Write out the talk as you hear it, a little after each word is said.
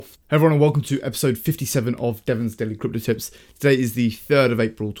Hey everyone, and welcome to episode 57 of Devon's Daily Crypto Tips. Today is the 3rd of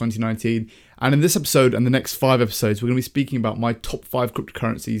April 2019, and in this episode and the next 5 episodes, we're going to be speaking about my top 5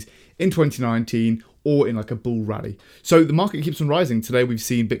 cryptocurrencies in 2019 or in like a bull rally. So the market keeps on rising. Today we've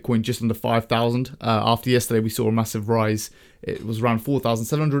seen Bitcoin just under 5,000. After yesterday we saw a massive rise. It was around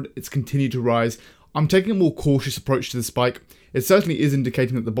 4,700. It's continued to rise. I'm taking a more cautious approach to the spike. It certainly is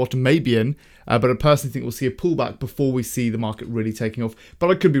indicating that the bottom may be in, but I personally think we'll see a pullback before we see the market really taking off. But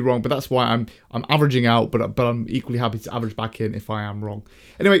I could be wrong, but that's why I'm averaging out, but I'm equally happy to average back in if I am wrong.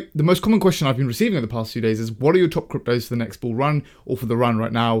 Anyway, the most common question I've been receiving over the past few days is, what are your top cryptos for the next bull run or for the run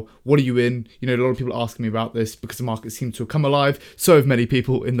right now? What are you in? You know, a lot of people are asking me about this because the market seems to have come alive. So have many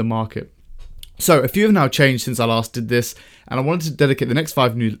people in the market. So a few have now changed since I last did this, and I wanted to dedicate the next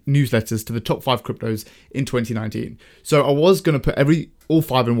 5 newsletters to the top 5 cryptos in 2019. So I was going to put all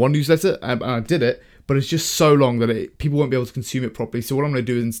 5 in one newsletter, and I did it, but it's just so long that people won't be able to consume it properly. So what I'm going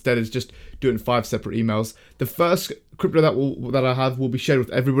to do instead is just do it in 5 separate emails. The first crypto that I have will be shared with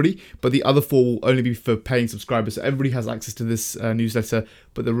everybody, but the other 4 will only be for paying subscribers. So everybody has access to this newsletter,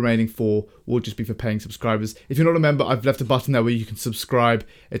 but the remaining 4 will just be for paying subscribers. If you're not a member, I've left a button there where you can subscribe.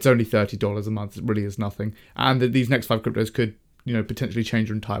 It's only $30 a month. It really is nothing. And these next 5 cryptos could, potentially change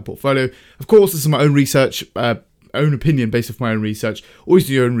your entire portfolio. Of course, this is my own research, own opinion based off my own research. Always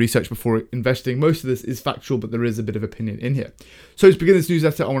do your own research before investing. Most of this is factual, but there is a bit of opinion in here. So to begin this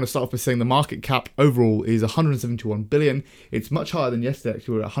newsletter, I want to start off by saying the market cap overall is 171 billion. It's much higher than yesterday.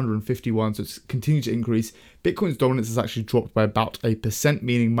 Actually, we're at 151, so it's continued to increase. Bitcoin's dominance has actually dropped by about 1%,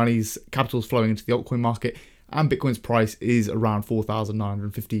 meaning capital's flowing into the altcoin market, and Bitcoin's price is around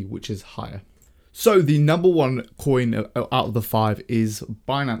 4,950, which is higher. So the number one coin out of the 5 is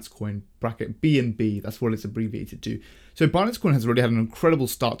Binance Coin, bracket BNB, that's what it's abbreviated to. So Binance Coin has already had an incredible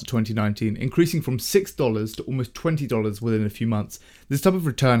start to 2019, increasing from $6 to almost $20 within a few months. This type of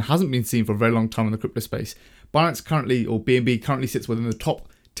return hasn't been seen for a very long time in the crypto space. BNB currently sits within the top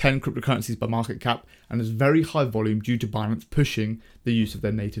 10 cryptocurrencies by market cap and has very high volume due to Binance pushing the use of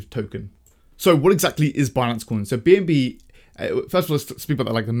their native token. So what exactly is Binance Coin? So BNB, first of all, let's speak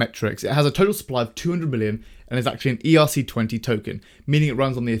about the metrics. It has a total supply of 200 million and is actually an ERC20 token, meaning it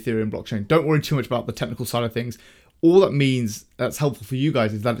runs on the Ethereum blockchain. Don't worry too much about the technical side of things. All that means that's helpful for you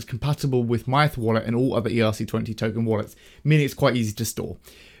guys is that it's compatible with my wallet and all other ERC20 token wallets, meaning it's quite easy to store.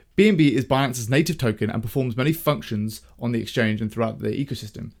 BNB is Binance's native token and performs many functions on the exchange and throughout the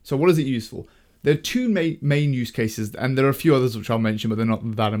ecosystem. So what is it used for? There are 2 main use cases, and there are a few others which I'll mention, but they're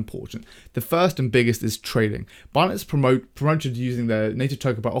not that important. The first and biggest is trading. Binance promoted using their native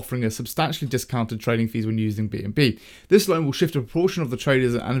token by offering a substantially discounted trading fees when using BNB. This alone will shift a proportion of the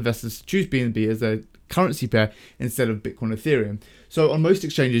traders and investors to choose BNB as their currency pair instead of Bitcoin Ethereum. So on most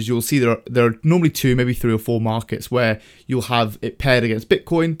exchanges, you'll see there are normally 2, maybe 3 or 4 markets where you'll have it paired against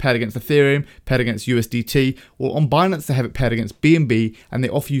Bitcoin, paired against Ethereum, paired against USDT. Or on Binance, they have it paired against BNB, and they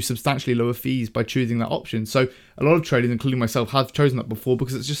offer you substantially lower fees by choosing that option. So a lot of traders, including myself, have chosen that before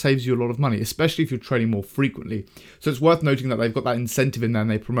because it just saves you a lot of money, especially if you're trading more frequently. So it's worth noting that they've got that incentive in there and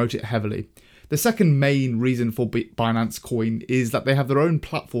they promote it heavily. The second main reason for Binance Coin is that they have their own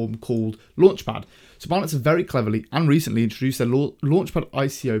platform called Launchpad. So Binance have very cleverly and recently introduced their Launchpad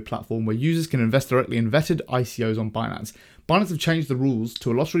ICO platform where users can invest directly in vetted ICOs on Binance. Binance have changed the rules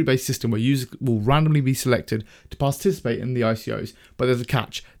to a lottery-based system where users will randomly be selected to participate in the ICOs, but there's a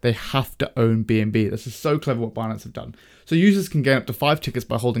catch. They have to own BNB. This is so clever what Binance have done. So users can gain up to 5 tickets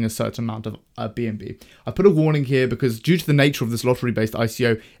by holding a certain amount of BNB. I put a warning here because due to the nature of this lottery-based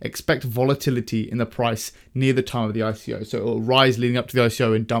ICO, expect volatility in the price near the time of the ICO. So it will rise leading up to the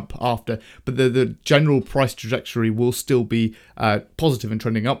ICO and dump after, but the general price trajectory will still be positive and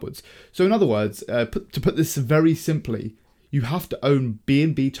trending upwards. So in other words, to put this very simply, you have to own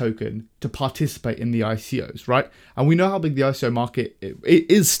BNB token to participate in the ICOs, right? And we know how big the ICO market it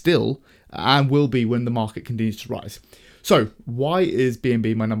is still and will be when the market continues to rise. So why is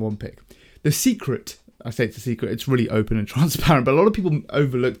BNB my number 1 pick? The secret, I say it's a secret, it's really open and transparent, but a lot of people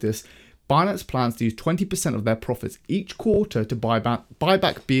overlook this. Binance plans to use 20% of their profits each quarter to buy back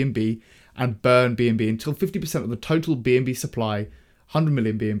BNB and burn BNB until 50% of the total BNB supply, 100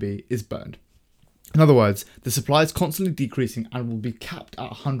 million BNB, is burned. In other words, the supply is constantly decreasing and will be capped at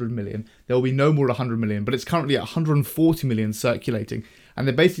 100 million. There will be no more than 100 million, but it's currently at 140 million circulating, and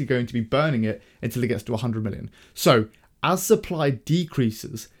they're basically going to be burning it until it gets to 100 million. So, as supply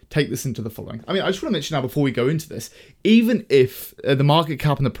decreases, take this into the following. I just want to mention now before we go into this, even if the market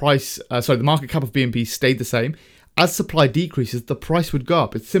cap and the market cap of BNB stayed the same, as supply decreases, the price would go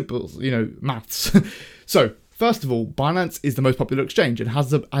up. It's simple, maths. So, First of all, Binance is the most popular exchange and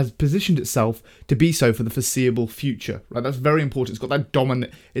has positioned itself to be so for the foreseeable future. Right, that's very important. It's got that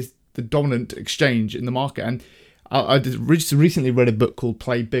dominant. It's the dominant exchange in the market, and I recently read a book called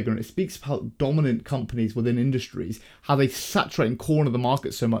Play Bigger, and it speaks about dominant companies within industries, how they saturate and corner the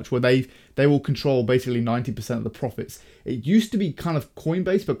market so much, where they will control basically 90% of the profits. It used to be kind of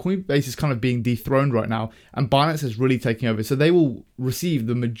Coinbase, but Coinbase is kind of being dethroned right now, and Binance is really taking over. So they will receive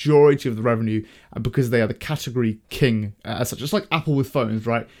the majority of the revenue because they are the category king, as such. Just like Apple with phones,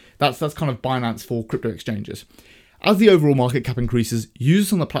 right? That's kind of Binance for crypto exchanges. As the overall market cap increases,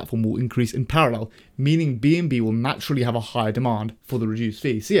 users on the platform will increase in parallel, meaning BNB will naturally have a higher demand for the reduced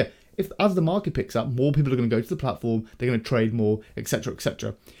fee. So yeah, as the market picks up, more people are going to go to the platform, they're going to trade more, etc.,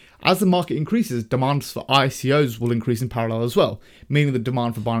 etc. As the market increases, demands for ICOs will increase in parallel as well, meaning the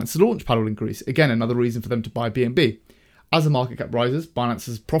demand for Binance's launchpad will increase. Again, another reason for them to buy BNB. As the market cap rises,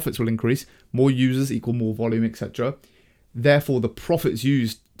 Binance's profits will increase, more users equal more volume, etc. Therefore, the profits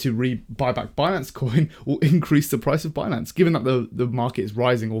used to buy back Binance coin will increase the price of Binance, given that the market is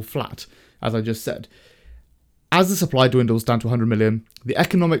rising or flat, as I just said. As the supply dwindles down to 100 million, the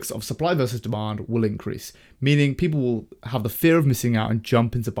economics of supply versus demand will increase, meaning people will have the fear of missing out and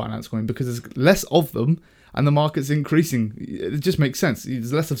jump into Binance coin because there's less of them and the market's increasing. It just makes sense.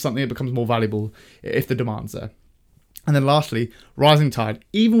 There's less of something, it becomes more valuable if the demand's there. And then lastly, rising tide.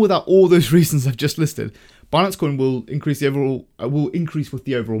 Even without all those reasons I've just listed, Binance Coin will increase with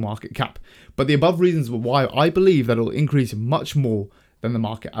the overall market cap. But the above reasons were why I believe that it'll increase much more than the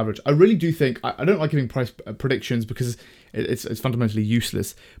market average. I really do think, I don't like giving price predictions because it's fundamentally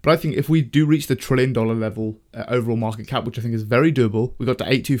useless. But I think if we do reach the $1 trillion level overall market cap, which I think is very doable, we got to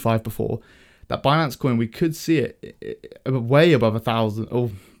 825 before, that Binance Coin, we could see it way above 1,000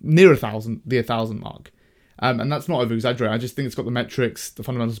 or near 1,000, the 1,000 mark. And that's not over exaggerating. I just think it's got the metrics, the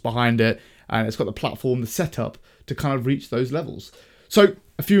fundamentals behind it, and it's got the platform, the setup to kind of reach those levels. So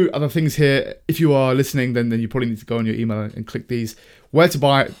a few other things here. If you are listening, then you probably need to go on your email and click these. Where to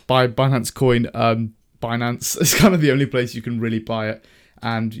buy Binance Coin? Binance is kind of the only place you can really buy it,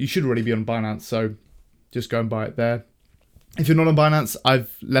 and you should already be on Binance. So just go and buy it there. If you're not on Binance,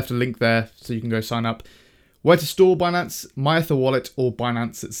 I've left a link there so you can go sign up. Where to store Binance? MyEtherWallet or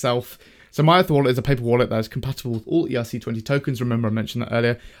Binance itself. So MyEtherWallet is a paper wallet that is compatible with all ERC20 tokens. Remember, I mentioned that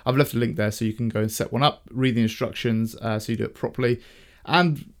earlier. I've left a link there so you can go and set one up, read the instructions so you do it properly.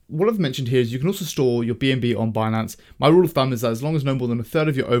 And what I've mentioned here is you can also store your BNB on Binance. My rule of thumb is that as long as no more than a third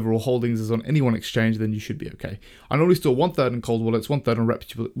of your overall holdings is on any one exchange, then you should be okay. I normally store 1/3 in cold wallets, 1/3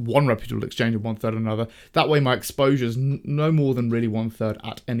 on one reputable exchange, and 1/3 on another. That way my exposure is no more than really 1/3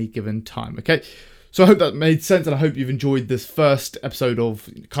 at any given time, okay? So I hope that made sense, and I hope you've enjoyed this first episode of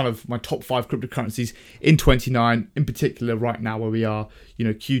kind of my top 5 cryptocurrencies in 29, in particular right now where we are,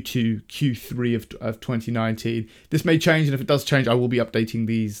 Q2, Q3 of 2019. This may change, and if it does change, I will be updating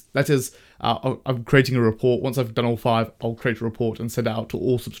these letters. I'm creating a report. Once I've done all 5, I'll create a report and send it out to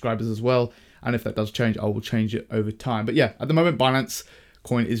all subscribers as well. And if that does change, I will change it over time. But yeah, at the moment, Binance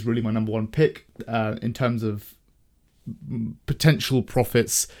Coin is really my number one pick in terms of potential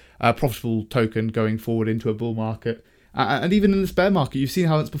profits, profitable token going forward into a bull market. And even in this bear market, you've seen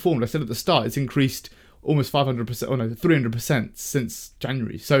how it's performed. I said at the start, it's increased almost 300% since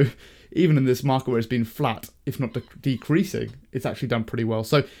January. So even in this market where it's been flat, if not decreasing, it's actually done pretty well.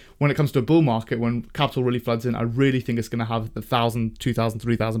 So when it comes to a bull market, when capital really floods in, I really think it's going to have the 1,000, 2,000,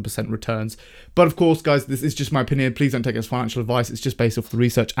 3,000% returns. But of course, guys, this is just my opinion. Please don't take it as financial advice. It's just based off the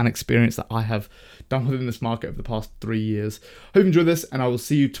research and experience that I have done within this market over the past 3 years. Hope you enjoyed this, and I will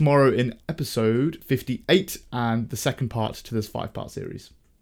see you tomorrow in episode 58 and the second part to this 5-part series.